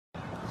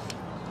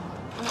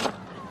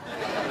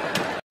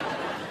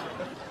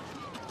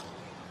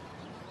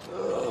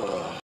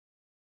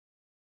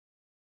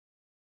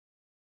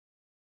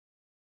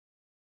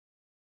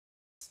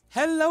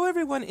Hello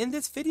everyone, in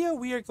this video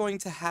we are going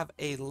to have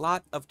a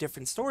lot of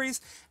different stories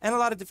and a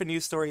lot of different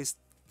news stories.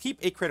 Keep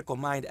a critical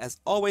mind as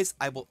always.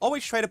 I will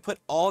always try to put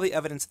all the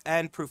evidence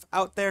and proof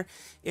out there.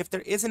 If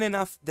there isn't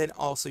enough, then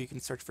also you can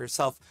search for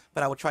yourself,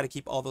 but I will try to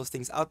keep all those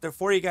things out there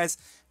for you guys.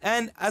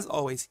 And as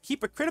always,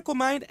 keep a critical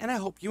mind and I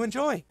hope you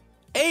enjoy.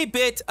 A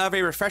bit of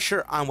a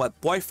refresher on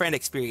what boyfriend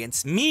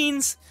experience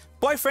means.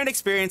 Boyfriend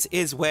experience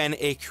is when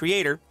a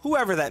creator,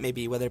 whoever that may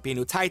be, whether it be an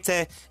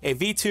utaite, a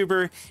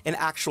VTuber, an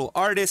actual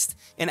artist,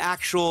 an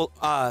actual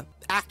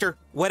actor,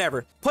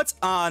 whatever, puts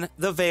on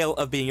the veil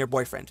of being your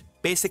boyfriend.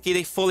 Basically,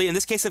 they fully, in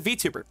this case, a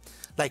VTuber,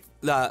 like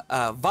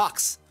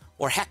Vox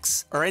or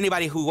Hex or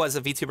anybody who was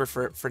a VTuber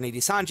for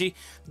Nijisanji,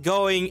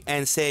 going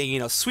and saying, you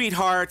know,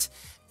 sweetheart,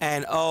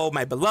 and oh,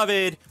 my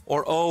beloved,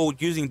 or oh,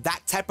 using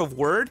that type of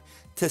word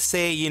to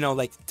say, you know,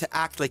 like to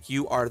act like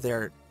you are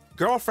their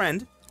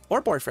girlfriend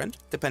or boyfriend,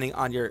 depending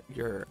on your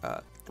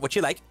what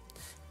you like,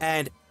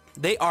 and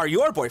they are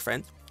your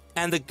boyfriend,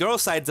 and the girl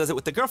side does it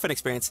with the girlfriend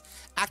experience,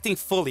 acting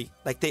fully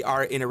like they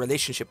are in a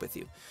relationship with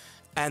you.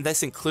 And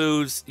this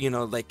includes, you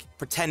know, like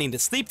pretending to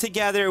sleep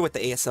together with the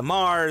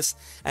ASMRs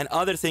and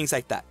other things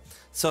like that.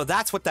 So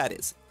that's what that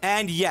is.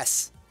 And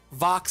yes,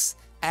 Vox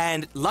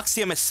and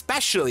Luxium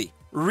especially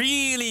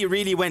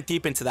really went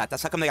deep into that.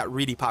 That's how come they got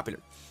really popular.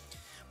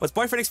 Was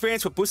boyfriend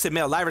experience what boosted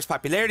male livers'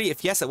 popularity?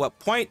 If yes, at what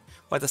point?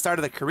 What at the start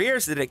of their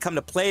careers? Did it come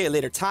to play at a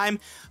later time?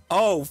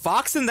 Oh,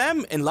 Vox and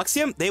them and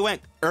Luxium, they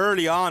went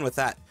early on with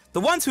that. The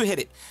ones who hit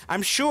it.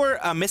 I'm sure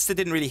Mista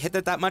didn't really hit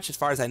it that much as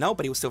far as I know,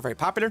 but he was still very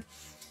popular.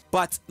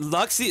 But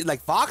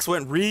Vox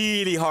went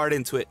really hard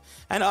into it.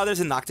 And others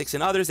in Noctix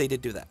and others, they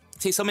did do that.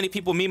 See, so many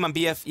people meme on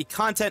BFE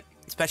content,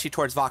 especially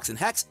towards Vox and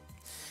Hex.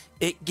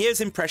 It gives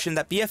impression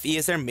that BFE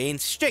is their main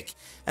shtick,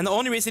 and the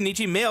only reason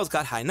Niji males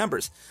got high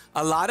numbers.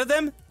 A lot of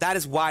them, that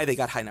is why they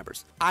got high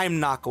numbers.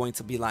 I'm not going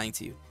to be lying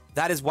to you.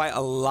 That is why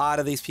a lot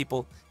of these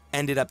people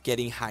ended up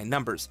getting high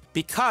numbers,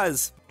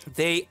 because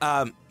they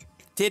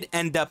did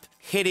end up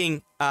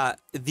hitting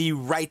the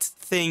right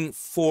thing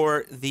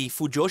for the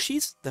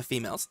Fujoshis, the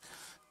females,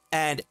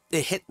 and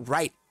they hit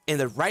right in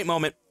the right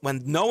moment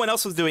when no one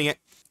else was doing it,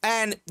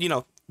 and you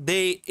know,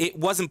 it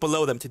wasn't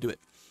below them to do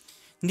it.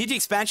 Niji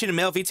expansion in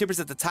male VTubers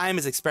at the time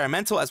is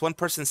experimental. As one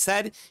person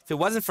said, if it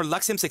wasn't for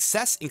Luxium's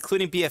success,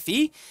 including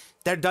BFE,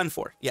 they're done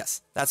for.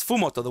 Yes, that's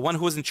Fumoto, the one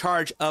who was in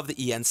charge of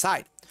the EN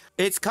side.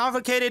 It's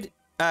complicated.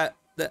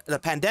 The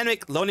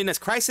pandemic, loneliness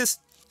crisis,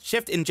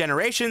 shift in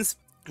generations.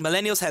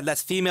 Millennials had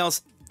less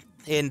females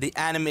in the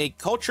anime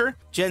culture.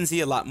 Gen Z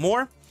a lot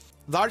more.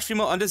 Large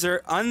female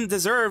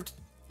underserved,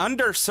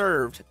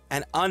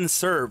 and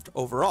unserved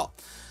overall.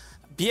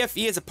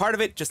 BFE is a part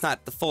of it, just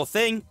not the full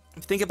thing.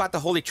 Think about the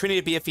holy trinity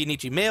of BFE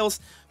Niji males: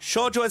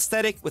 shoujo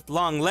aesthetic with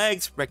long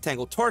legs,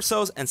 rectangle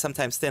torsos, and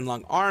sometimes thin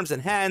long arms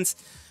and hands.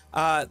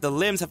 The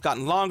limbs have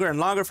gotten longer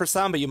and longer for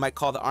some, but you might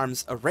call the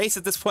arms a race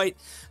at this point.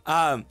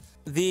 The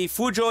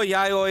Fujo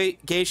Yayoi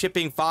gay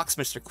shipping Vox,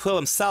 Mr. Quill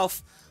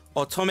himself,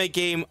 otome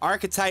game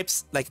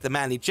archetypes like the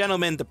manly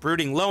gentleman, the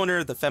brooding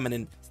loner, the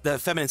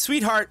feminine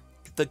sweetheart,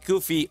 the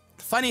goofy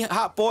funny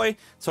hot boy,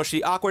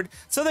 socially awkward.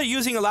 So they're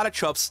using a lot of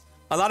tropes,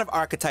 a lot of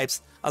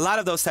archetypes, a lot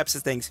of those types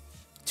of things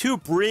to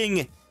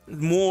bring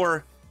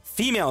more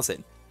females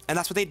in. And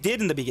that's what they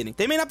did in the beginning.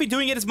 They may not be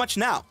doing it as much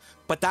now,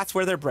 but that's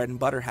where their bread and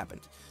butter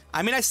happened.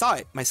 I mean, I saw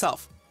it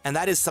myself, and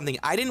that is something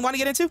I didn't want to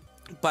get into,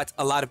 but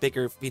a lot of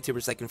bigger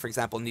VTubers, like, for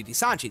example,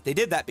 Nijisanji, they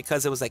did that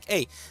because it was like,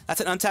 hey, that's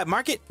an untapped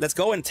market, let's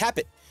go and tap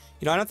it.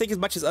 You know, I don't think as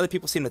much as other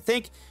people seem to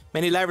think.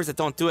 Many livers that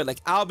don't do it,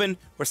 like Albin,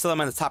 were still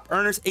among the top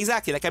earners.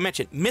 Exactly, like I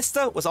mentioned,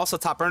 Mista was also a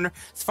top earner.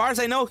 As far as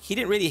I know, he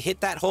didn't really hit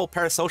that whole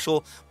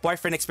parasocial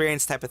boyfriend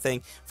experience type of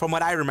thing, from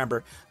what I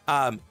remember.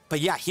 But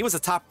yeah, he was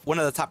one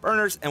of the top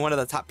earners and one of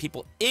the top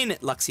people in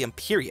Luxium,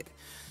 period.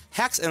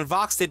 Hex and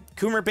Vox did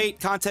Coomer bait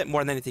content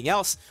more than anything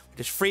else, which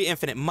is free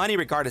infinite money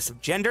regardless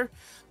of gender.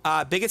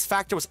 Biggest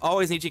factor was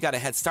always Niji got a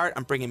head start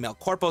on bringing male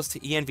corpos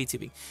to EN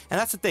VTubing. And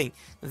that's the thing,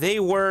 they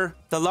were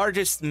the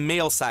largest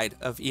male side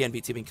of EN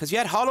VTubing, because you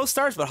had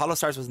Holostars, but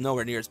Holostars was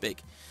nowhere near as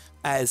big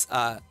as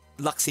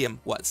Luxium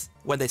was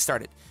when they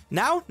started.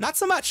 Now, not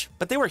so much,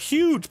 but they were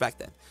huge back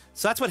then.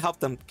 So that's what helped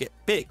them get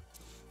big.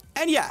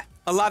 And yeah,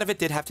 a lot of it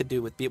did have to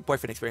do with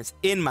boyfriend experience,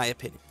 in my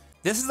opinion.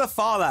 This is the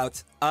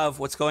fallout of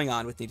what's going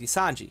on with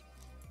Nijisanji.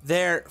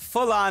 They're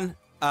full-on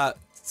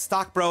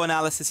stockbro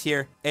analysis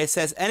here. It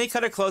says any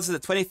cutter closes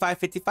at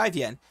 25.55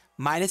 yen,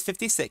 minus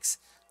 56.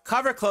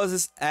 Cover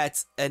closes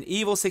at an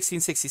evil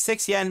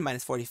 1666 yen,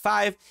 minus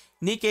 45.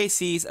 Nikkei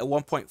sees a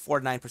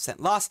 1.49%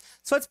 loss,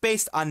 so it's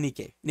based on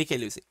Nikkei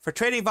losing. For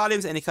trading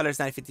volumes, any color is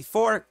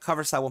 954,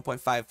 cover saw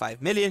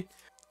 1.55 million.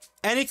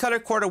 Any color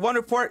quarter one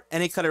report,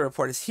 any color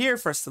report is here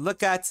for us to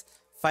look at.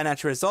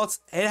 Financial results,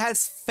 it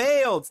has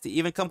failed to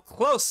even come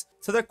close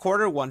to their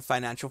quarter one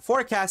financial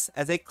forecast,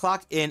 as they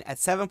clock in at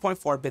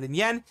 7.4 billion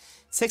yen,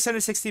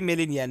 660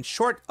 million yen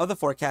short of the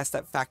forecast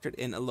that factored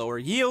in a lower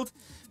yield.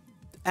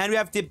 And we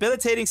have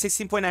debilitating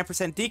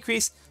 16.9%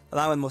 decrease,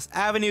 along with most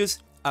avenues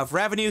of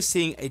revenue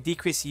seeing a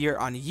decrease year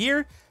on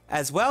year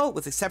as well,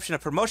 with exception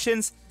of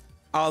promotions.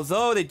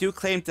 although they do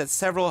claim that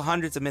several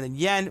hundreds of million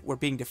yen were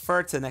being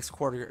deferred to the next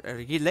quarter or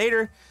a year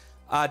later,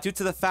 due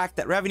to the fact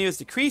that revenue has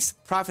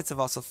decreased, profits have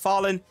also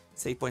fallen,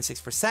 it's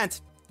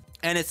 8.6%.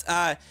 And its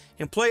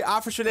employee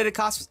office related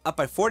costs was up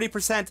by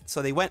 40%,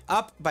 so they went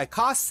up by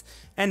costs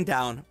and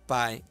down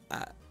by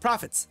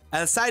profits.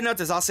 As a side note,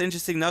 there's also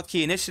interesting note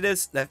key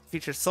initiatives that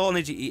feature Seoul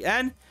Niji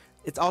EN.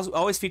 It also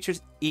always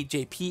features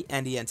EJP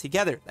and EN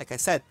together. Like I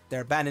said,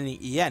 they're abandoning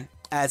EN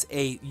as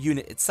a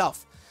unit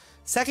itself.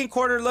 Second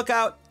quarter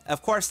lookout,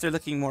 of course, they're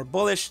looking more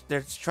bullish.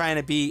 They're trying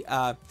to be,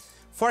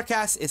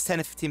 forecast is 10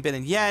 to 15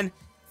 billion yen,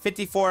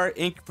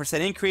 54%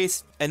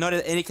 increase. And note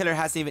that any killer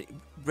hasn't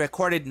even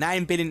recorded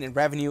 9 billion in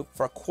revenue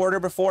for a quarter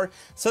before.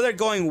 So they're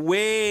going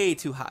way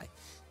too high.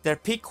 Their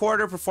peak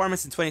quarter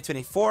performance in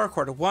 2024,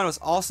 quarter one, was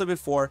also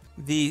before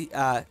the,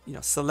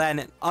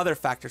 Selen and other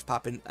factors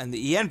pop in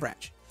the EN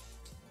branch.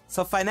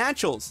 So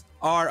financials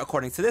are,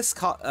 according to this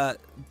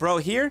bro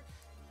here,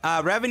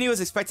 revenue is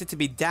expected to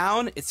be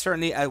down. It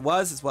certainly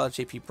was, as well as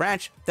JP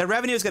branch. Their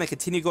revenue is going to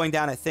continue going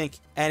down, I think,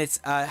 and it's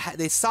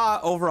they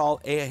saw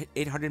overall a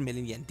 800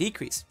 million yen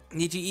decrease.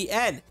 Niji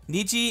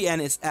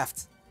EN is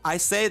effed. I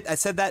said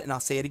that, and I'll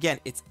say it again.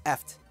 It's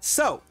effed.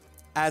 So,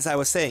 as I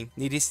was saying,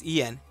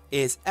 Niji EN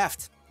is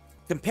effed.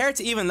 Compared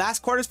to even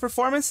last quarter's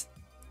performance,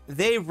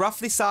 they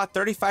roughly saw a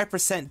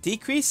 35%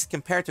 decrease.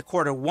 Compared to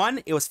quarter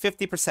one, it was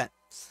 50%.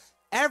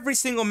 Every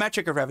single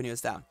metric of revenue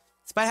is down.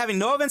 Despite having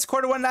no events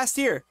quarter one last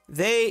year,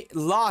 they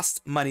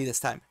lost money this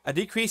time, a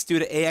decrease due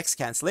to AX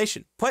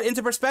cancellation. Put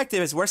into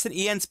perspective, is worse than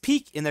EN's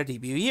peak in their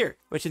debut year,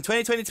 which in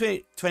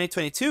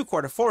 2022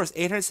 quarter four was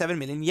 807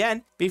 million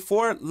yen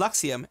before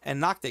Luxium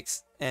and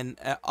Noctix, and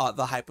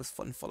the hype was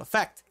in full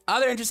effect.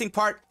 Other interesting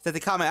part that they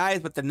caught my eye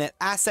is with the net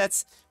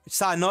assets, which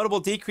saw a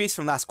notable decrease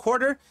from last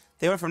quarter.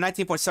 They went from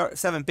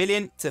 19.7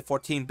 billion to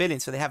 14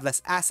 billion, so they have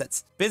less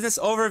assets. Business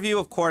overview,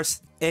 of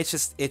course,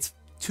 it's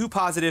too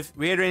positive,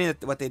 reiterating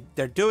that what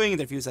they're doing,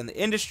 their views on the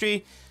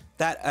industry.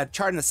 That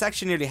chart in the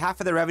section, nearly half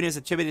of their revenue is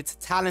attributed to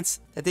talents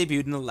that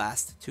debuted in the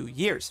last 2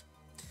 years.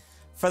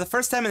 For the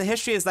first time in the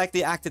history, is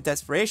likely act of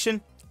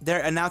desperation.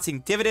 They're announcing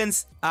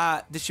dividends,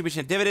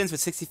 distribution of dividends,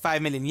 with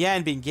 65 million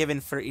yen being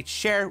given for each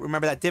share.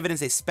 Remember that dividends,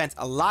 they spent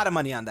a lot of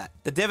money on that.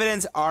 The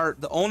dividends are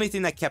the only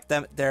thing that kept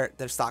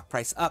their stock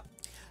price up.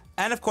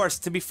 And of course,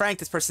 to be frank,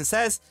 this person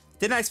says,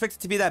 did not expect it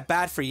to be that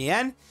bad for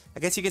yen. I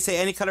guess you could say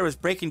any color was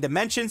breaking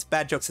dimensions,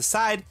 bad jokes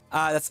aside.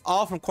 That's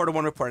all from quarter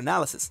one report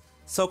analysis.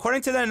 So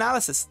according to their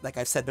analysis, like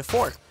I've said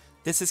before,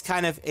 this is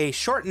kind of a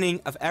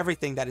shortening of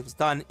everything that was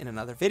done in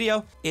another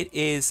video. It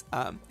is,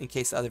 in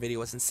case the other video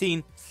wasn't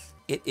seen,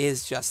 it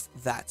is just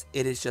that.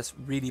 It is just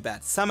really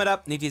bad. Sum it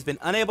up, Niji's been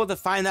unable to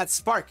find that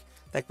spark,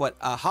 like what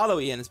Holo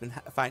EN has been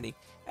finding.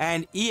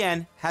 And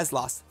EN has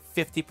lost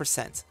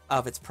 50%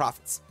 of its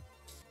profits.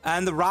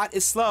 And the rot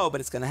is slow,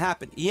 but it's going to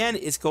happen. EN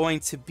is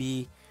going to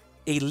be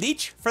a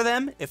leech for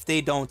them if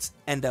they don't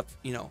end up,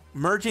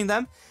 merging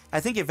them. I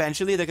think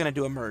eventually they're going to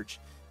do a merge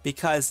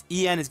because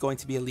EN is going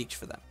to be a leech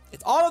for them.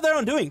 It's all of their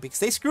own doing because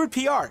they screwed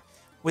PR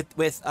with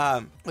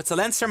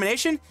Selen's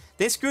termination.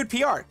 They screwed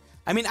PR.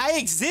 I mean, I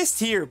exist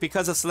here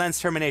because of Selen's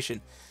termination.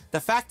 The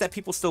fact that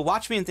people still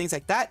watch me and things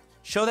like that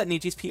show that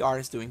Niji's PR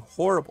is doing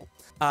horrible.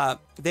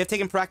 They've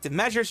taken proactive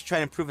measures to try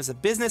to improve as a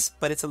business,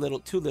 but it's a little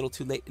too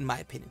late in my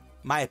opinion.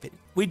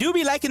 We do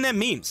be liking them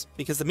memes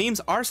because the memes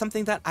are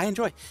something that I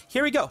enjoy.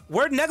 Here we go.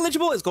 Word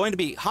negligible is going to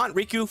be haunt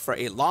Riku for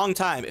a long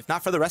time, if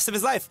not for the rest of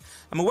his life.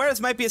 I'm aware this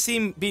might be a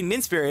scene being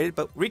mean-spirited,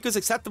 but Riku's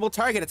acceptable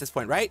target at this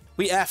point, right?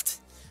 We effed.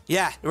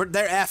 Yeah,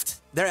 they're effed.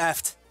 They're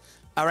effed.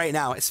 Right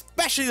now,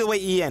 especially the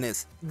way EN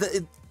is.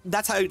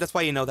 That's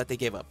why you know that they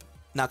gave up.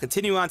 Now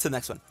continue on to the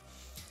next one.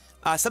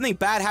 Something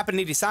bad happened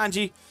to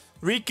Nijisanji.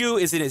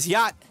 Riku is in his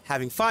yacht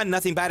having fun.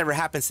 Nothing bad ever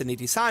happens to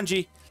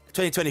Nijisanji.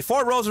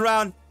 2024 rolls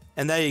around,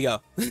 and there you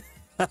go.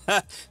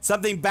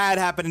 Something bad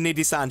happened to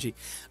Nijisanji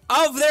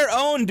of their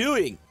own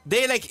doing.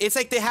 It's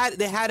like they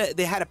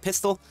had a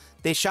pistol.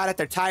 They shot at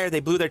their tire. They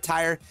blew their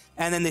tire,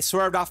 and then they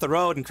swerved off the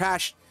road and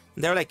crashed.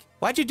 And they're like,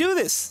 "Why'd you do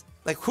this?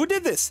 Like, who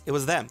did this?" It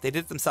was them. They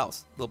did it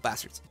themselves, little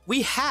bastards.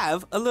 We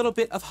have a little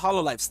bit of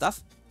Hololive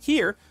stuff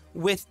here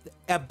with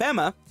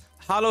ABEMA.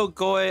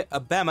 Hologoe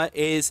ABEMA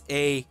is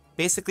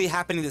basically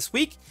happening this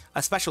week,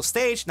 a special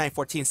stage,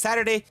 9/14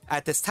 Saturday,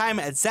 at this time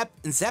at Zep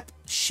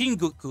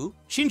Shinjuku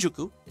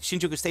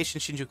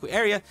Station, Shinjuku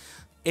area.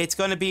 It's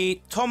going to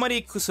be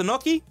Tomori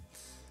Kusunoki,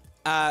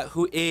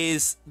 who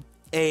is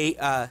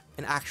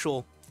an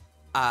actual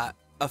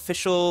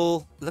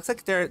official, looks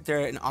like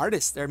they're an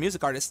artist, they're a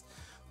music artist.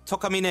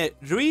 Tokamine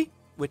Rui,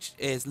 which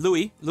is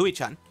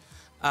Louis-chan,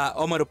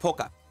 Omaru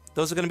Polka.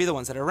 Those are going to be the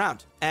ones that are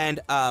around. And,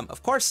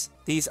 of course,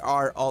 these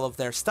are all of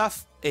their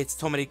stuff. It's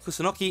Tomori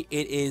Kusunoki.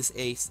 It is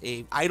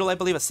a idol, I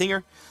believe, a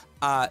singer.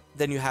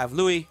 Then you have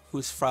Louis,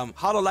 who's from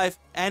Hololive,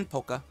 and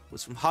Polka,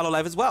 who's from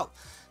Hololive as well.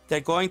 They're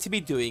going to be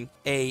doing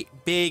a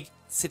big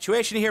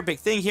situation here, big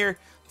thing here.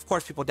 Of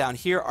course, people down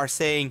here are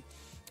saying,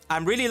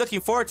 I'm really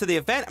looking forward to the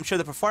event. I'm sure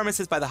the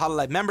performances by the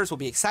Hololive members will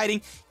be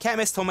exciting. Can't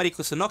miss Tomori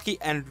Kusunoki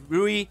and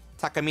Rui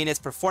Takamine's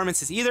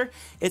performances either.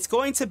 It's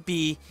going to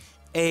be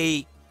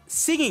a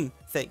singing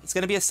thing. It's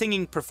going to be a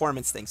singing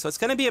performance thing. So it's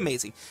going to be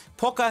amazing.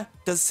 Polka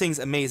sings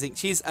amazing.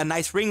 She's a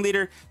nice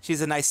ringleader.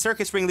 She's a nice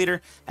circus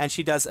ringleader, and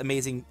she does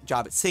amazing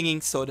job at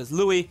singing. So does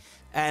Louis.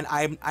 And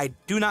I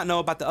do not know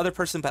about the other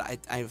person, but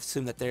I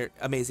assume that they're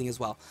amazing as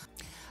well.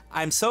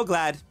 I'm so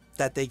glad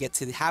that they get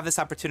to have this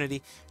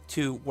opportunity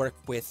to work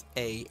with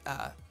a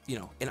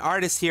an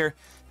artist here,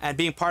 and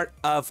being part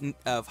of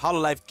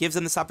Hololive gives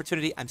them this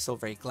opportunity. I'm so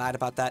very glad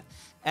about that,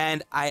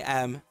 and I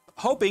am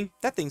hoping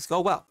that things go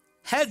well.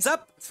 Heads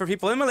up for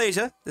people in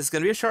Malaysia, this is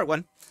going to be a short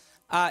one.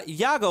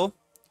 Yagoo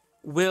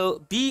will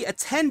be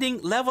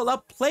attending Level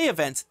Up Play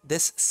event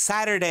this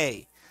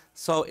Saturday.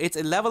 So it's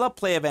a Level Up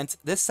Play event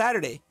this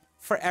Saturday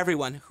for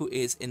everyone who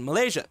is in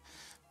Malaysia.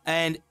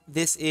 And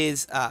this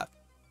is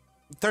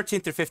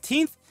 13th through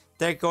 15th.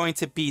 They're going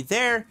to be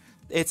there.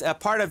 It's a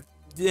part of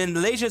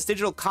Malaysia's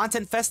Digital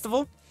Content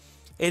Festival.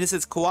 It is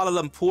its Kuala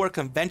Lumpur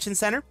Convention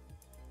Center.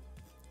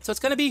 So it's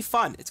going to be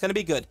fun. It's going to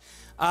be good.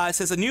 It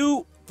says a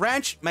new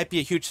branch might be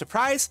a huge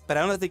surprise, but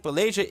I don't think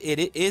Malaysia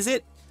is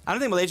it. I don't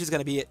think Malaysia is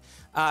going to be it,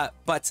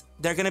 but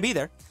they're going to be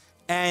there.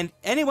 And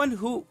anyone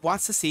who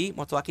wants to see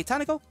Motoaki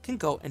Taneko can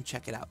go and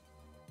check it out.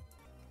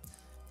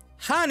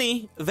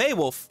 Hani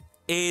Veywolf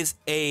is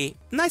a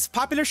nice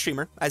popular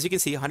streamer. As you can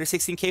see,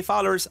 116k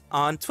followers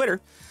on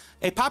Twitter.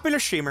 A popular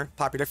streamer,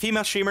 popular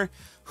female streamer,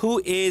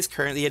 who is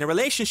currently in a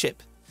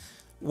relationship.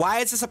 Why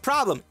is this a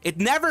problem? It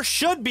never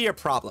should be a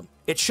problem.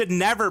 It should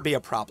never be a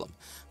problem.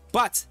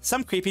 But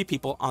some creepy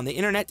people on the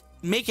internet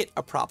make it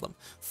a problem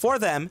for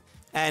them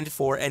and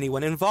for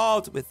anyone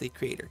involved with the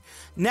creator.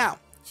 Now,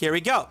 here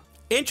we go.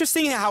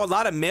 Interesting how a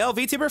lot of male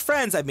VTuber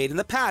friends I've made in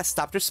the past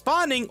stopped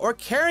responding or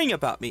caring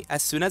about me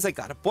as soon as I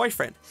got a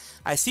boyfriend.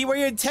 I see where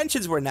your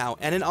intentions were now,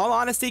 and in all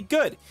honesty,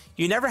 good.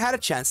 You never had a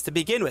chance to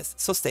begin with,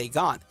 so stay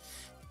gone.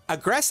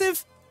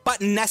 Aggressive,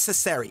 but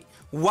necessary.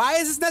 Why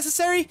is this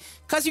necessary?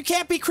 Because you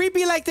can't be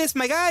creepy like this,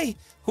 my guy.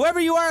 Whoever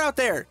you are out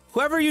there,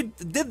 whoever you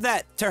did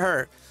that to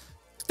her,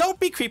 don't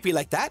be creepy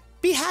like that.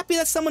 Be happy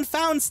that someone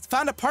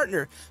found a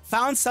partner,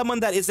 found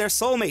someone that is their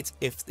soulmate,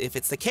 if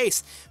it's the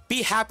case.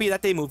 Be happy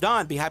that they moved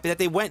on. Be happy that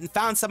they went and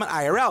found someone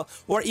IRL,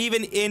 or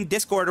even in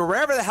Discord, or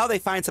wherever the hell they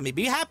find somebody.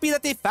 Be happy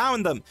that they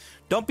found them.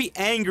 Don't be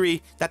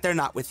angry that they're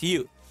not with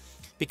you,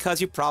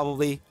 because you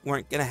probably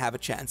weren't going to have a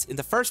chance in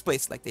the first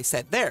place, like they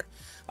said there.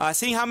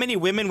 Seeing how many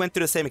women went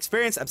through the same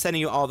experience, I'm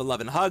sending you all the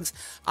love and hugs.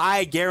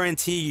 I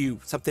guarantee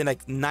you something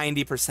like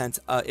 90%,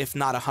 if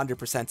not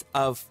 100%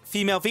 of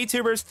female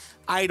VTubers,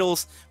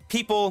 idols,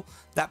 people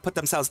that put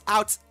themselves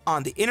out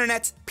on the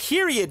internet,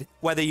 period,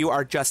 whether you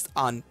are just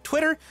on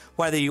Twitter,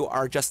 whether you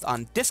are just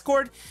on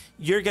Discord,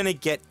 you're going to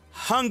get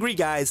hungry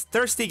guys,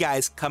 thirsty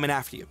guys coming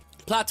after you.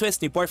 Plot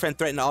twist, new boyfriend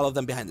threatened all of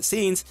them behind the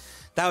scenes.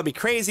 That would be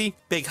crazy.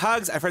 Big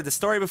hugs. I've heard the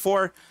story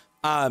before.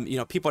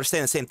 People are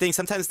saying the same thing.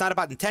 Sometimes it's not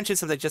about intention.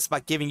 Sometimes it's just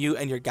about giving you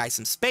and your guy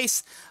some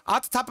space.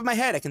 Off the top of my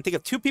head, I can think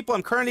of 2 people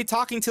I'm currently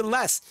talking to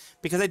less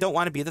because I don't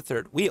want to be the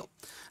third wheel.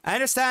 I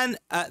understand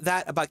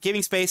that about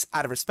giving space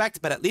out of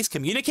respect, but at least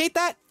communicate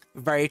that.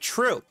 Very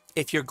true.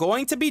 If you're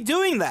going to be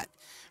doing that,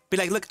 be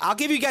like, look, I'll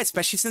give you guys,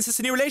 especially since it's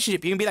a new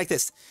relationship, you can be like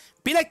this.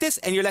 Be like this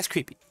and you're less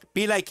creepy.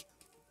 Be like,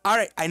 all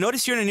right, I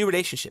noticed you're in a new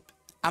relationship.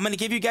 I'm going to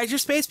give you guys your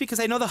space because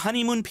I know the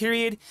honeymoon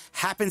period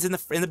happens in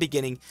the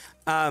beginning.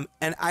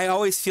 And I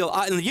always feel,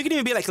 and you can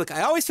even be like, look,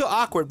 I always feel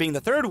awkward being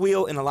the third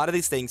wheel in a lot of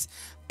these things.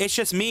 It's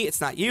just me.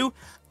 It's not you.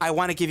 I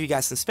want to give you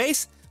guys some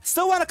space.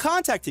 Still want to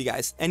contact you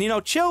guys and,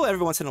 chill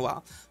every once in a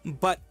while,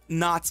 but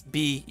not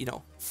be,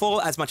 full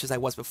as much as I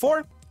was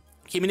before.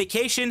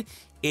 Communication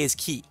is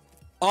key.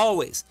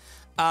 Always.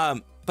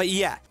 But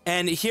yeah.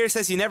 And here it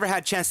says you never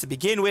had a chance to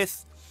begin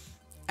with.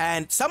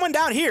 And someone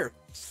down here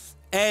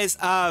is,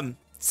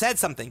 said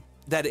something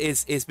that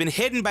is been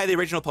hidden by the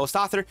original post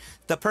author.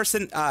 The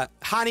person,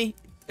 Hani,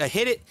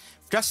 hid it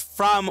just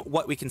from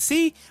what we can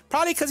see,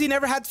 probably because you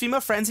never had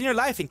female friends in your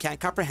life and can't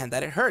comprehend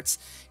that it hurts.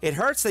 It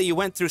hurts that you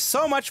went through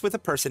so much with a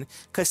person.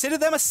 Consider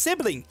them a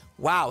sibling.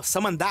 Wow,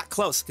 someone that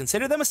close.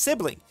 Consider them a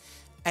sibling.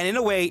 And in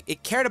a way,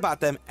 it cared about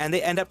them and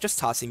they end up just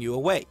tossing you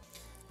away.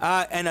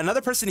 And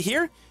another person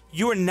here,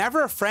 you were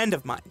never a friend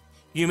of mine.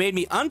 You made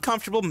me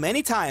uncomfortable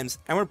many times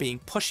and were being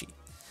pushy.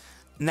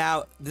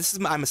 Now, this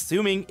is, I'm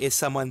assuming, is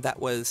someone that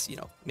was,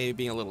 maybe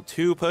being a little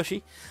too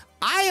pushy.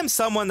 I am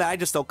someone that I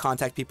just don't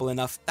contact people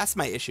enough. That's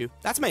my issue.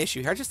 That's my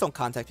issue here. I just don't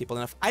contact people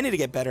enough. I need to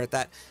get better at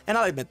that, and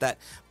I'll admit that.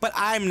 But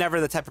I'm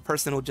never the type of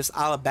person who just,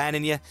 I'll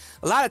abandon you.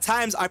 A lot of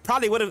times, I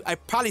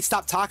probably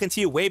stopped talking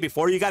to you way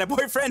before you got a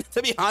boyfriend,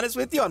 to be honest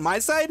with you, on my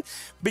side,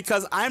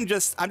 because I'm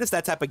just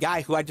that type of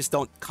guy who I just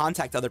don't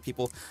contact other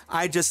people.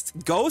 I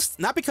just ghost,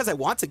 not because I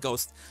want to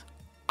ghost.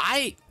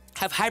 I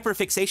have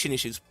hyperfixation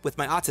issues with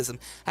my autism.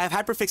 I have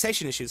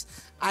hyperfixation issues.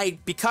 I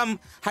become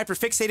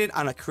hyperfixated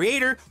on a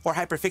creator or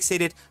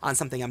hyperfixated on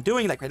something I'm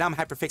doing. Like right now, I'm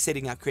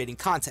hyperfixating on creating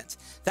content,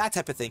 that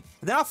type of thing.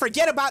 And then I'll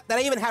forget about that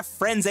I even have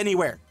friends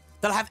anywhere,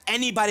 that I'll have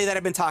anybody that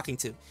I've been talking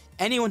to.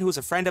 Anyone who's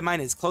a friend of mine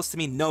is close to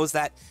me knows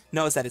that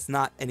it's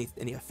not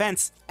any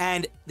offense.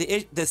 And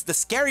the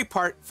scary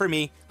part for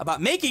me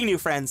about making new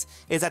friends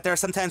is that there are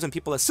some times when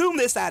people assume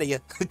this out of you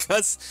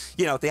because,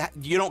 you know,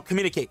 you don't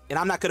communicate. And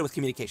I'm not good with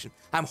communication.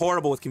 I'm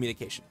horrible with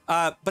communication.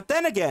 But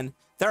then again,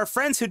 there are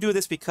friends who do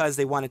this because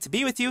they wanted to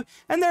be with you,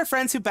 and there are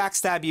friends who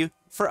backstab you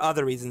for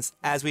other reasons,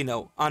 as we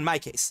know on my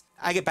case.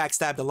 I get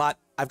backstabbed a lot.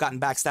 I've gotten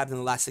backstabbed in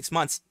the last 6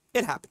 months.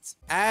 It happens.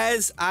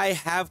 As I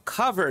have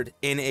covered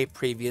in a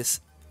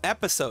previous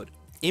episode,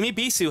 Immi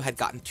Bisu had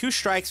gotten 2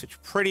 strikes, which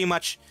pretty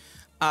much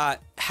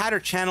had her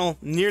channel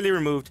nearly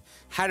removed,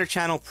 had her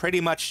channel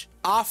pretty much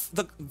off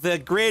the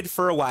grid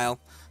for a while,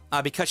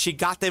 because she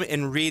got them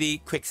in really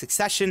quick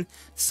succession.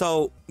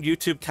 So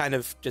YouTube kind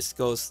of just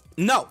goes,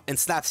 no, and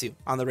slaps you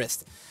on the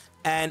wrist.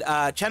 And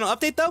channel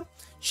update though,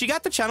 she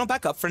got the channel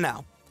back up for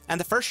now, and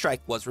the first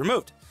strike was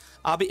removed.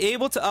 I'll be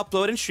able to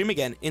upload and stream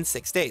again in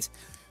 6 days.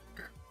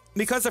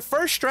 Because the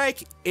first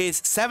strike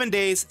is 7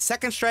 days,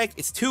 second strike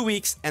is 2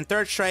 weeks, and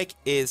third strike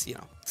is, you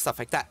know, stuff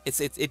like that.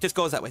 It just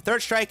goes that way.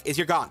 Third strike is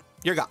you're gone.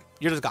 You're gone.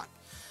 You're just gone.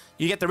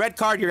 You get the red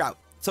card, you're out.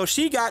 So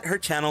she got her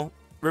channel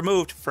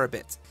removed for a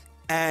bit,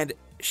 and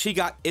she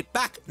got it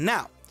back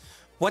now.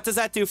 What does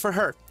that do for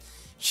her?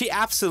 She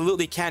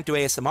absolutely can't do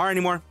ASMR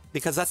anymore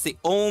because that's the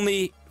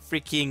only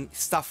freaking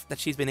stuff that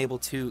she's been able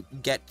to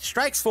get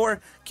strikes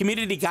for.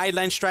 Community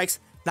guideline strikes,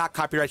 not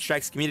copyright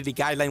strikes, community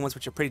guideline ones,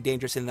 which are pretty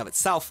dangerous in and of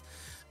itself.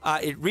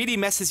 It really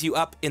messes you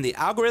up in the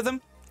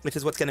algorithm, which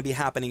is what's going to be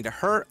happening to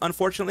her,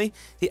 unfortunately.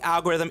 The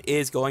algorithm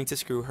is going to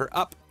screw her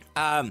up.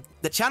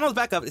 The channel is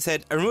back up. It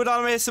said, I removed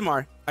all my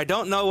ASMR. I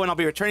don't know when I'll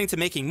be returning to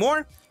making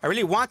more. I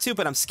really want to,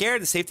 but I'm scared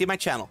of the safety of my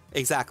channel.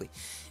 Exactly.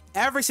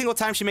 Every single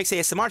time she makes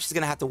ASMR, she's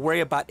going to have to worry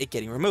about it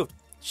getting removed.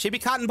 Shibby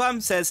Cotton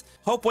Bum says,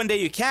 hope one day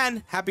you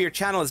can. Happy your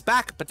channel is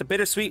back, but the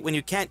bittersweet when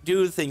you can't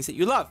do the things that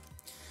you love.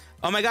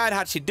 Oh my God,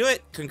 how'd she do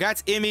it?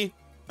 Congrats, Immi.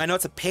 I know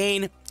it's a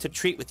pain to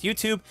treat with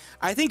YouTube.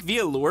 I think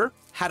Vallure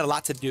had a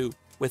lot to do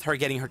with her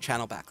getting her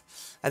channel back.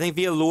 I think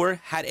Vallure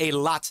had a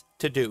lot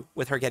to do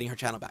with her getting her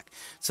channel back.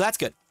 So that's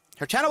good.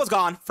 Her channel was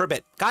gone for a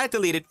bit. Got it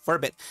deleted for a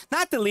bit.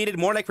 Not deleted,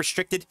 more like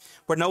restricted,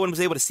 where no one was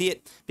able to see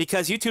it,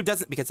 because YouTube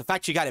doesn't, because the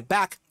fact she got it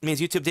back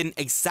means YouTube didn't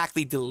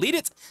exactly delete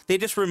it. They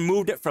just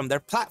removed it from their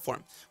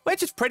platform,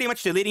 which is pretty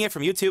much deleting it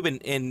from YouTube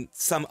in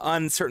some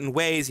uncertain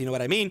ways, you know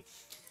what I mean?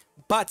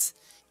 But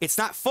it's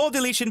not full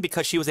deletion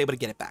because she was able to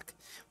get it back.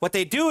 What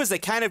they do is they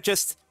kind of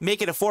just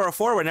make it a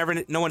 404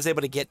 whenever no one's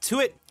able to get to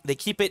it. They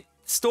keep it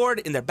stored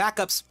in their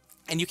backups,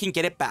 and you can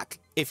get it back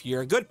if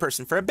you're a good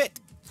person for a bit.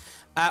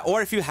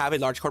 Or if you have a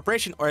large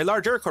corporation or a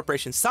larger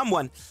corporation,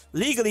 someone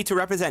legally to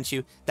represent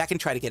you that can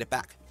try to get it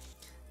back.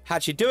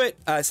 How'd she do it?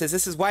 It says,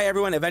 this is why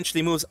everyone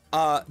eventually moves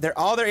all their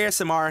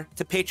ASMR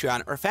to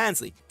Patreon or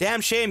Fansly.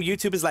 Damn shame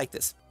YouTube is like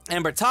this.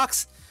 Amber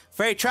talks,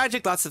 very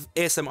tragic. Lots of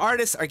ASM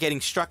artists are getting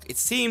struck. It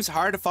seems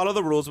hard to follow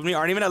the rules when we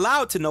aren't even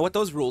allowed to know what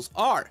those rules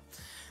are.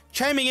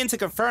 Chiming in to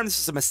confirm this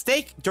was a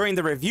mistake during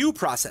the review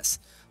process.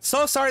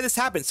 So sorry this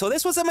happened. So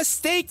this was a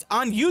mistake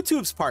on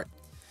YouTube's part.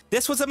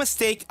 This was a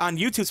mistake on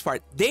YouTube's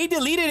part. They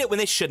deleted it when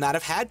they should not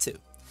have had to.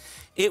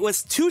 It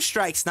was 2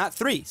 strikes, not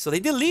 3. So they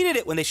deleted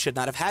it when they should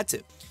not have had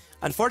to.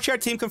 Unfortunately, our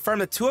team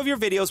confirmed that 2 of your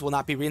videos will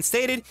not be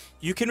reinstated.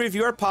 You can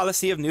review our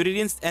policy of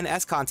nudity and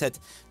S content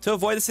to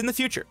avoid this in the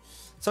future.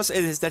 So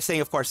they're saying,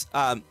 of course,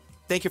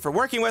 thank you for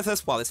working with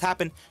us while this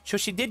happened. So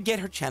she did get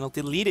her channel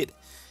deleted,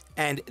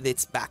 and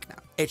it's back now.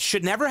 It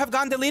should never have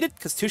gone deleted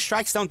because 2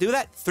 strikes don't do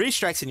that. 3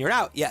 strikes and you're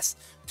out. Yes,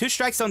 2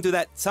 strikes don't do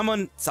that.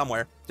 Someone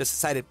somewhere just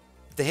decided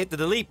to hit the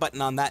delete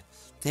button on that,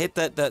 to hit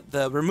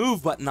the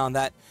remove button on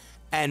that,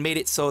 and made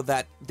it so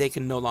that they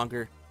can no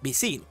longer be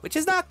seen, which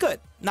is not good.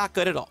 Not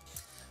good at all,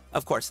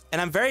 of course. And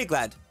I'm very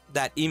glad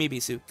that Immi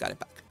Bisu got it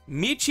back.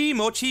 Michi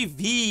Mochi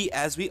V,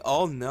 as we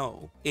all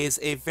know, is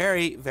a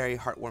very, very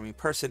heartwarming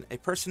person, a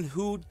person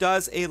who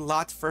does a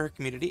lot for her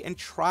community and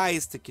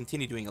tries to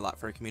continue doing a lot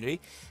for her community,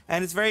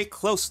 and is very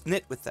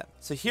close-knit with them.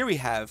 So here we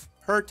have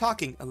her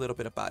talking a little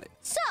bit about it.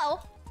 So,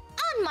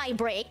 on my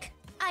break,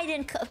 I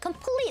didn't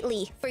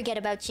completely forget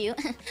about you.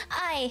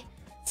 I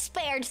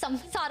spared some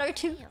thought or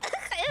two.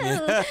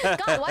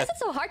 God, why is it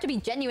so hard to be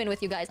genuine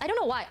with you guys? I don't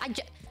know why.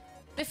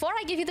 Before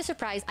I give you the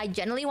surprise, I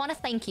genuinely want to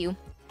thank you.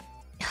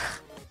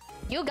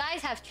 You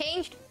guys have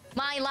changed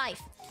my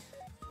life.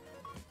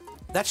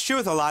 That's true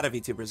with a lot of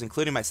VTubers,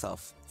 including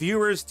myself.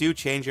 Viewers do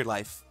change your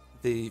life.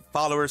 The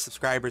followers,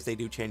 subscribers, they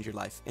do change your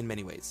life in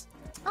many ways.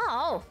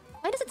 Oh,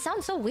 why does it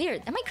sound so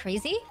weird? Am I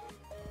crazy?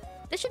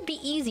 This should be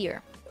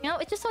easier. You know,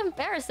 it's just so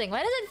embarrassing.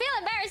 Why does it feel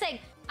embarrassing?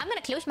 I'm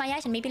gonna close my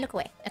eyes and maybe look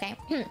away, okay?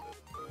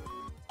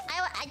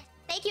 I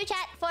thank you,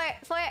 chat,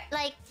 for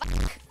like...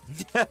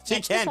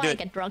 She can't do it. I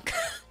get drunk.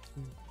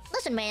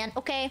 Listen, man,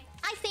 okay?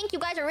 I think you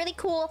guys are really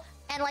cool,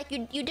 and like,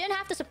 you didn't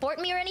have to support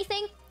me or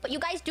anything, but you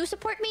guys do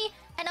support me,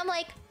 and I'm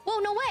like, whoa,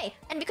 no way.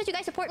 And because you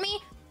guys support me,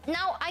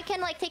 now I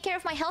can like take care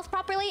of my health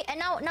properly, and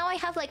now I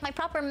have like my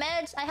proper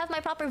meds, I have my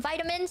proper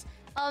vitamins,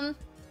 I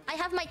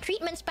have my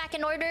treatments back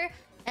in order,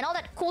 and all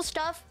that cool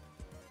stuff.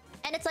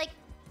 And it's like,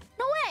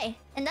 no way.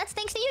 And that's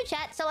thanks to you,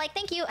 chat. So like,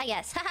 thank you, I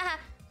guess.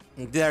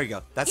 There we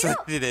go. That's what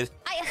you did.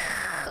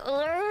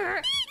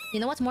 You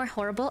know what's more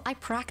horrible? I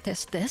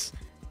practiced this.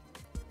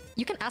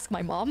 You can ask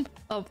my mom.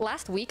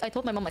 Last week, I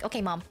told my mom, like,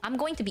 okay, mom, I'm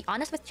going to be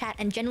honest with chat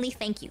and genuinely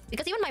thank you.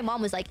 Because even my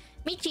mom was like,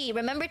 Michi,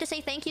 remember to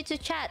say thank you to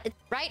chat,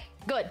 right?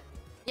 Good.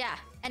 Yeah,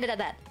 ended at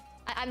that.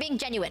 I'm being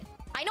genuine.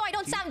 I know I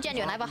don't sound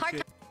genuine. I have a hard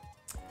time.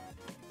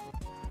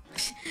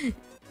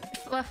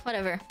 Well,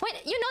 whatever. Wait,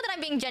 you know that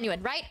I'm being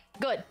genuine, right?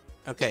 Good.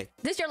 Okay.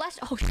 This is your last...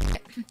 Oh,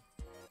 shit.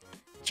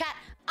 Chat,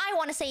 I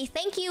want to say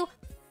thank you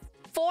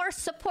for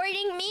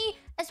supporting me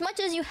as much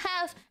as you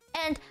have,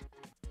 and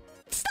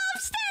stop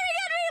staring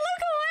at me!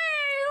 Look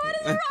away! What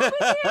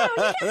is wrong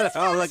with you? You can't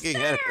They're all looking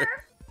at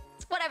her.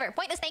 Whatever.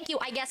 Point is thank you,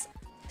 I guess.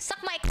 Suck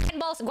my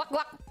balls. Guac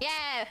guac.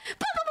 Yeah.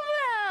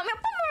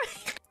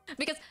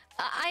 Because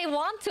I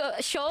want to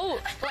show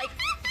like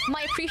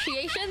my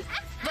appreciation,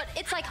 but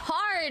it's like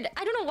hard.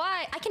 I don't know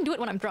why. I can do it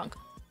when I'm drunk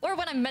or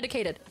when I'm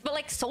medicated, but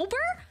like sober,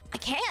 I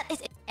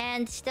can't.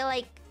 And still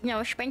like, you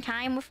know, spend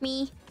time with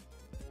me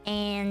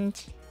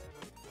and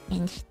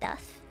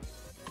stuff.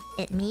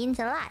 It means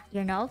a lot,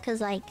 you know,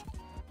 because like,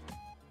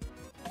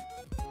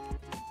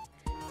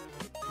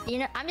 you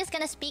know, I'm just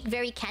gonna speak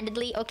very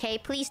candidly, okay?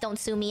 Please don't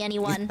sue me,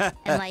 anyone.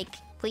 And like,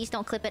 please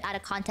don't clip it out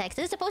of context.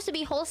 This is supposed to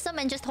be wholesome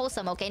and just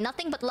wholesome, okay?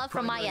 Nothing but love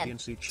from my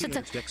end. So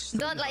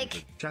don't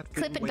like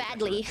clip it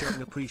badly.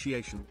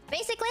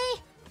 Basically,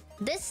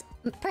 this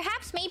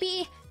perhaps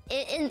maybe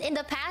in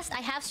the past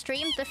I have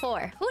streamed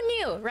before. Who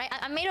knew, right?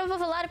 I'm made up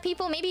of a lot of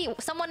people. Maybe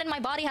someone in my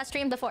body has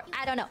streamed before.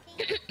 I don't know.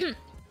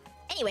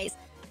 Anyways,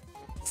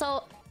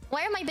 so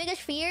one of my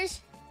biggest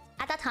fears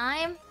at that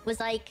time was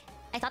like,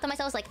 I thought to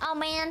myself, like, oh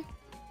man,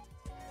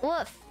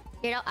 woof.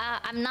 You know,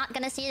 I'm not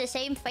gonna see the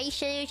same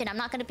faces, and I'm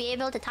not gonna be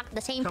able to talk to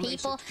the same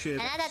people.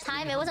 And at that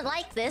time, it wasn't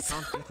like this.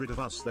 Can't get rid of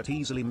us that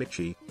easily,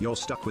 Michi. You're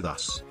stuck with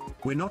us.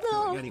 We're not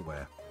going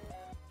anywhere.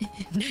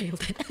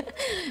 Nailed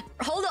it.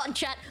 Hold on,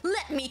 chat.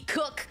 Let me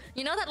cook.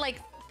 You know that like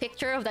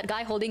picture of that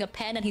guy holding a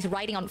pen and he's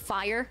writing on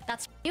fire?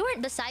 We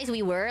weren't the size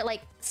we were.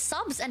 Like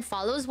subs and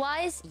follows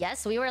wise,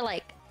 yes, we were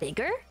like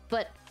bigger,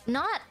 but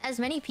not as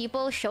many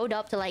people showed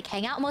up to like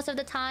hang out most of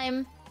the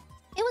time.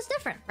 It was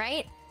different,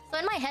 right? So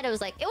in my head, it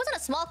was like, it wasn't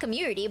a small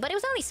community, but it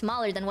was only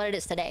smaller than what it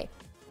is today.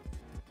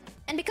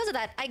 And because of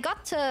that, I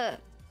got to,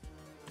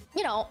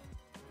 you know,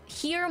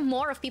 hear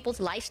more of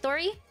people's life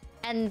story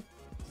and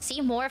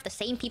see more of the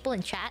same people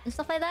in chat and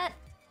stuff like that.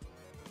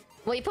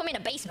 Well, you put me in a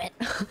basement.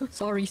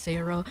 Sorry,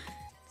 Sarah.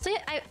 So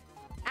yeah,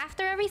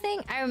 after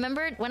everything, I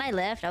remembered when I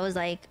left, I was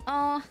like,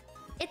 oh,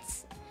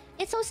 it's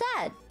so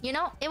sad. You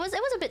know, it was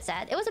a bit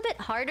sad. It was a bit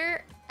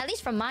harder, at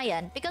least from my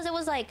end, because it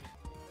was like,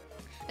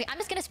 I'm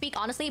just gonna speak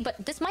honestly, but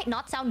this might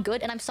not sound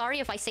good, and I'm sorry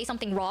if I say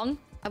something wrong.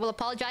 I will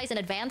apologize in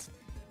advance.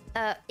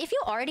 If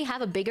you already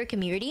have a bigger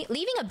community,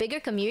 leaving a bigger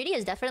community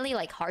is definitely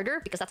like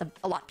harder because that's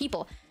a lot of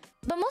people.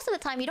 But most of the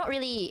time, you don't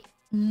really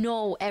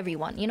know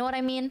everyone. You know what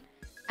I mean?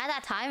 At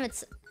that time,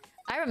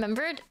 I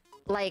remembered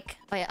like,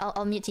 wait,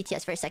 I'll mute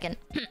TTS for a second.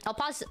 I'll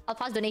pause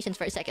donations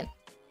for a second.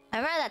 I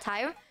remember at that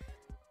time,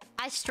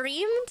 I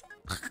streamed.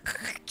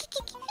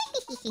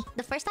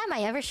 The first time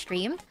I ever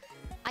streamed,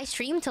 I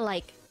streamed to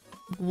like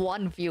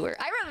 1 viewer.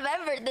 I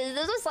remember this.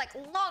 This was like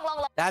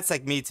long. That's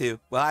like me too.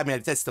 Well, I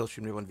mean, I still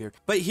streamed to 1 viewer.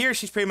 But here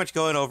she's pretty much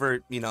going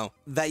over, you know,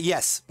 that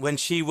yes, when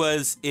she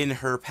was in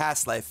her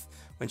past life,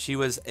 when she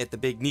was at the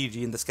big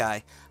Niji in the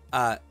sky,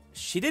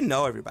 she didn't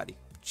know everybody.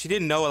 She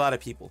didn't know a lot of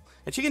people.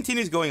 And she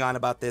continues going on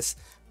about this,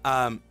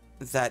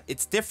 that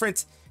it's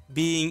different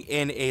being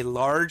in a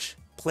large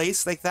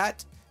place like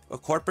that, a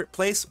corporate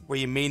place where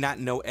you may not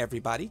know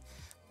everybody.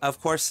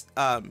 Of course,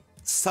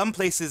 some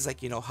places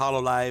like, you know,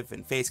 Hololive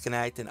and Face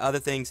Connect and other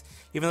things,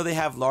 even though they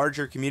have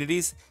larger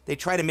communities, they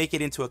try to make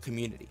it into a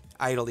community,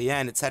 Idle the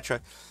End,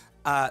 etc.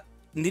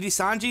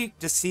 Nijisanji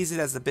just sees it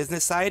as the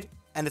business side,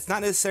 and it's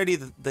not necessarily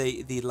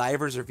the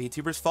livers or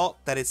VTubers' fault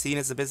that it's seen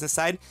as the business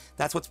side.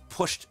 That's what's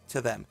pushed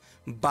to them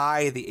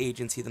by the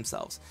agency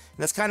themselves.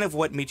 And that's kind of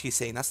what Michi's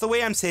saying. That's the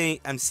way I'm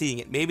seeing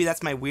it. Maybe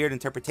that's my weird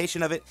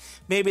interpretation of it.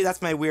 Maybe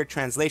that's my weird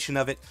translation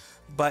of it.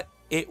 But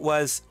it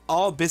was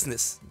all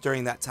business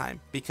during that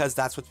time because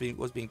that's what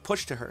was being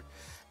pushed to her.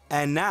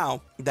 And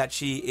now that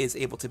she is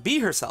able to be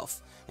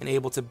herself and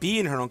able to be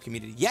in her own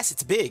community, yes,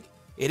 it's big.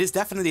 It is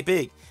definitely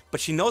big, but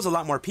she knows a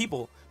lot more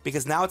people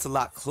because now it's a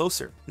lot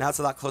closer. Now it's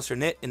a lot closer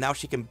knit, and now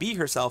she can be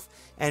herself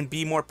and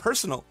be more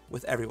personal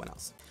with everyone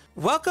else.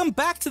 Welcome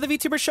back to the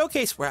VTuber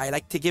Showcase, where I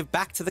like to give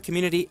back to the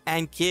community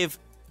and give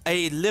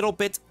a little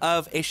bit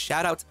of a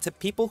shout out to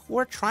people who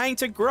are trying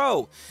to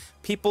grow.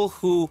 People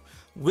who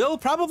will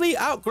probably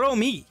outgrow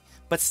me,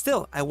 but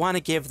still, I want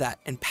to give that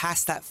and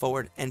pass that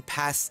forward and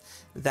pass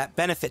that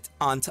benefit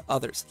on to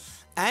others.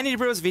 Annie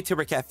Brew's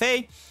VTuber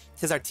Cafe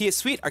says our tea is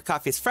sweet, our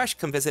coffee is fresh.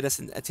 Come visit us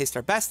and taste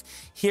our best.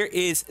 Here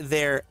is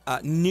their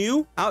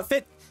new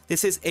outfit.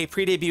 This is a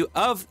pre-debut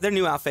of their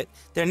new outfit.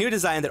 Their new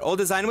design, their old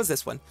design was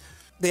this one.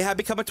 They have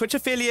become a Twitch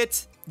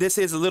affiliate. This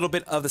is a little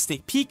bit of the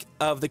sneak peek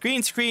of the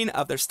green screen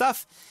of their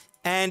stuff.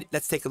 And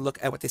let's take a look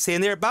at what they say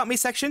in their About Me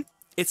section.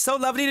 It's so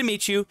lovely to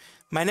meet you.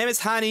 My name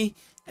is Hani,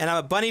 and I'm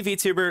a bunny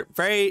VTuber.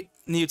 Very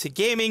new to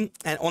gaming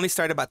and only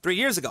started about 3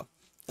 years ago.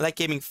 I like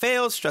gaming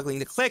fails, struggling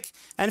to click,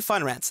 and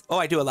fun rants. Oh,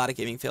 I do a lot of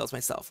gaming fails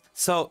myself.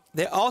 So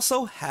they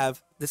also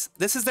have this.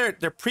 This is their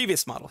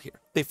previous model here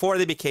before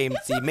they became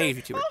the main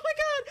VTuber. Oh my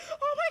god!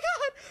 Oh my god!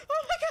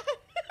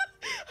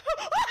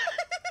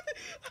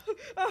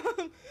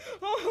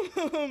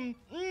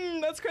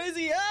 That's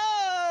crazy.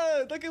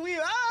 Ah, look at we.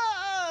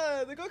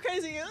 Ah, they go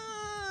crazy.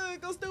 Ah,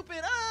 go stupid.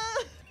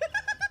 Ah.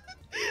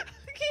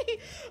 Okay.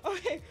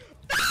 Okay.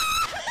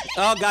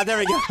 Oh god, there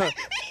we go.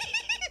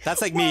 That's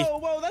like me.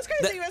 Whoa, that's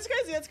crazy. That's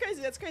crazy. That's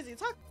crazy. That's crazy.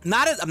 Talk.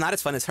 I'm not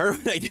as fun as her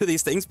when I do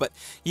these things, but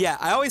yeah,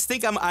 I always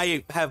think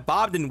I have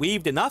bobbed and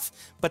weaved enough,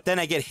 but then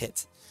I get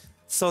hit.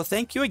 So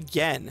thank you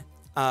again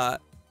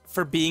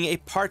for being a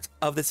part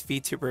of this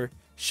VTuber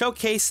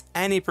showcase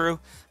and April.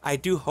 I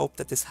do hope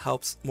that this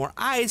helps more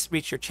eyes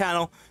reach your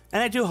channel,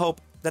 and I do hope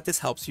that this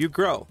helps you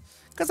grow,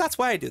 because that's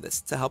why I do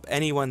this, to help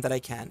anyone that I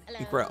can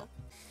grow.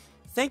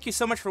 Thank you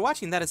so much for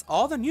watching. That is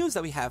all the news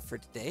that we have for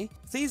today.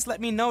 Please let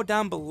me know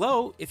down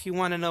below if you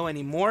want to know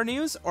any more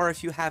news, or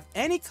if you have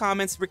any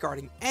comments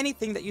regarding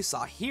anything that you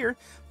saw here,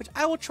 which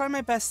I will try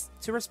my best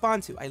to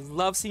respond to. I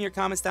love seeing your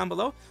comments down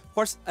below. Of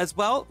course, as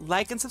well,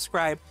 like and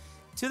subscribe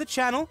to the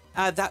channel.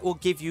 That will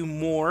give you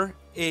more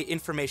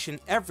information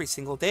every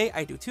single day.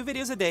 I do 2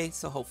 videos a day,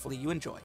 so hopefully you enjoy.